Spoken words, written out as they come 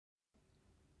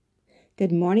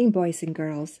Good morning, boys and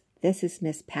girls. This is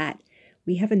Miss Pat.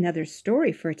 We have another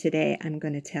story for today I'm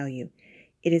going to tell you.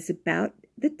 It is about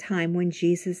the time when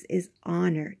Jesus is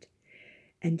honored.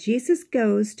 And Jesus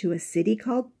goes to a city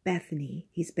called Bethany.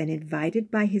 He's been invited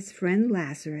by his friend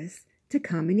Lazarus to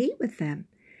come and eat with them.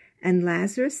 And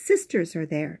Lazarus' sisters are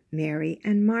there, Mary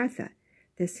and Martha.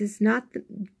 This is not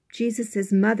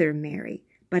Jesus' mother, Mary,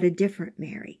 but a different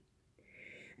Mary.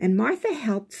 And Martha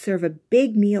helped serve a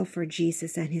big meal for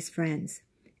Jesus and his friends.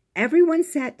 Everyone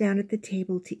sat down at the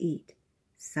table to eat.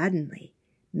 Suddenly,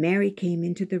 Mary came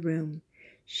into the room.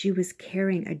 She was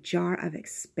carrying a jar of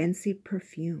expensive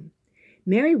perfume.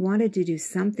 Mary wanted to do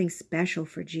something special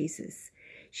for Jesus.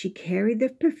 She carried the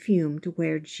perfume to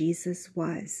where Jesus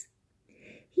was.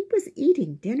 He was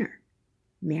eating dinner.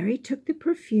 Mary took the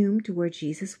perfume to where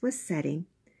Jesus was sitting,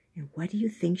 and what do you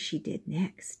think she did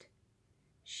next?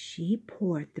 She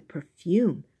poured the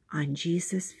perfume on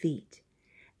Jesus' feet,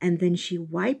 and then she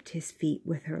wiped his feet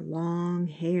with her long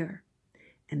hair.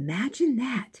 Imagine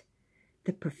that!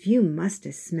 The perfume must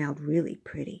have smelled really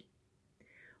pretty.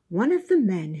 One of the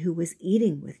men who was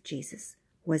eating with Jesus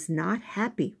was not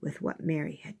happy with what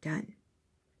Mary had done.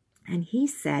 And he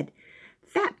said,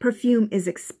 "That perfume is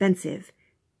expensive.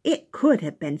 It could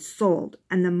have been sold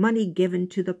and the money given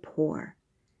to the poor."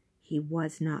 He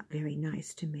was not very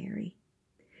nice to Mary.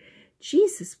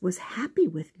 Jesus was happy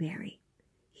with Mary.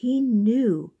 He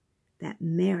knew that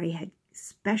Mary had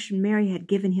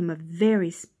given him a very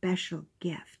special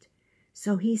gift.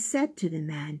 So he said to the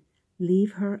man,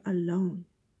 "Leave her alone."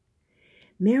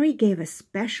 Mary gave a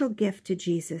special gift to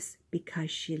Jesus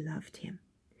because she loved him.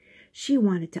 She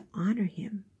wanted to honor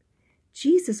him.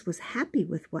 Jesus was happy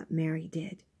with what Mary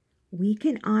did. We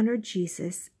can honor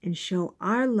Jesus and show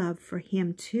our love for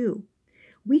him too.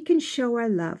 We can show our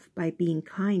love by being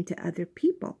kind to other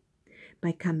people,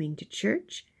 by coming to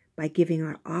church, by giving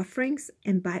our offerings,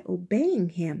 and by obeying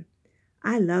him.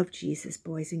 I love Jesus,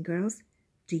 boys and girls.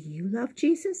 Do you love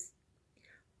Jesus?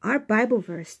 Our Bible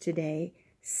verse today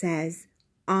says,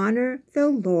 "Honor the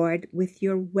Lord with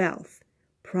your wealth."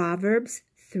 Proverbs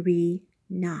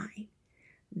 3:9.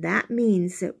 That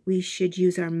means that we should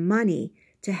use our money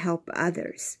to help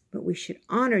others, but we should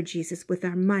honor Jesus with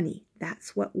our money.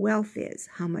 That's what wealth is,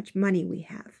 how much money we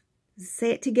have. Say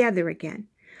it together again.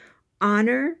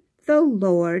 Honor the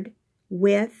Lord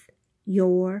with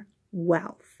your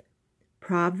wealth.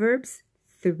 Proverbs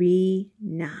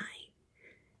 3:9.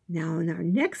 Now in our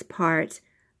next part,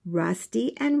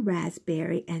 Rusty and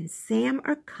Raspberry and Sam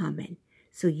are coming.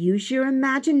 So use your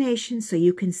imagination so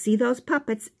you can see those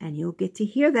puppets and you'll get to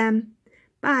hear them.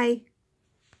 Bye.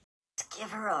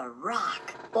 Give her a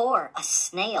rock or a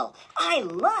snail. I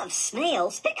love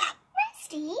snails.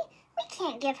 Rusty, we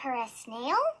can't give her a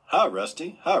snail. Hi,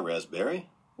 Rusty. Hi, Raspberry.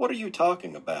 What are you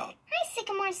talking about? Hi,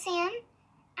 Sycamore Sam.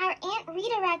 Our Aunt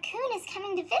Rita Raccoon is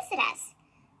coming to visit us.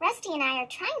 Rusty and I are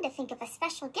trying to think of a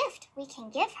special gift we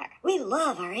can give her. We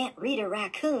love our Aunt Rita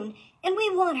Raccoon, and we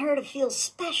want her to feel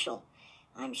special.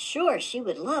 I'm sure she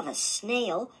would love a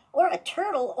snail, or a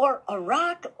turtle, or a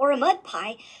rock, or a mud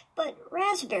pie, but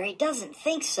Raspberry doesn't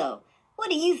think so. What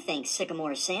do you think,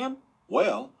 Sycamore Sam?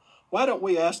 Well, why don't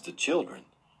we ask the children?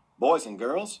 Boys and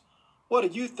girls, what do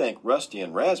you think Rusty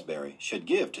and Raspberry should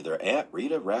give to their Aunt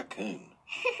Rita Raccoon?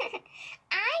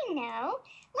 I know.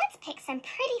 Let's pick some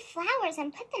pretty flowers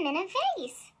and put them in a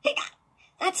vase.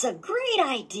 That's a great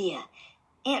idea.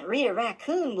 Aunt Rita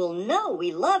Raccoon will know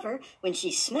we love her when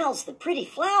she smells the pretty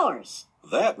flowers.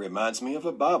 That reminds me of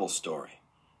a Bible story.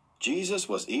 Jesus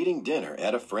was eating dinner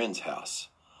at a friend's house.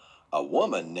 A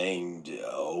woman named,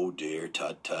 oh dear,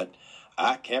 tut,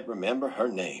 I can't remember her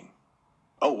name.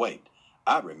 Oh wait,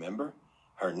 I remember.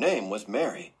 Her name was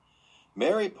Mary.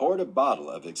 Mary poured a bottle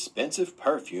of expensive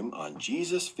perfume on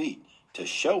Jesus' feet to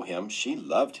show him she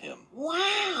loved him.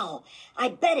 Wow! I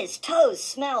bet his toes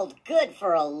smelled good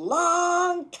for a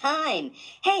long time.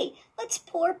 Hey, let's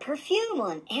pour perfume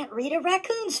on Aunt Rita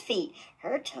Raccoon's feet.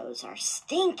 Her toes are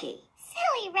stinky.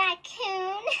 Silly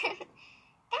raccoon.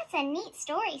 That's a neat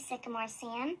story, Sycamore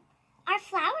Sam. Our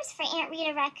flowers for Aunt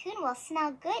Rita Raccoon will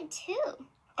smell good, too.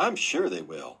 I'm sure they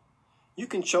will. You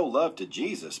can show love to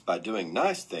Jesus by doing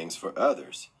nice things for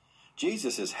others.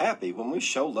 Jesus is happy when we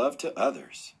show love to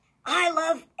others. I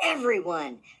love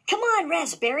everyone. Come on,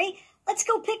 Raspberry. Let's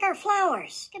go pick our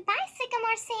flowers. Goodbye,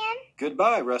 Sycamore Sam.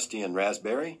 Goodbye, Rusty and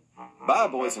Raspberry. Bye,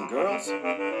 boys and girls.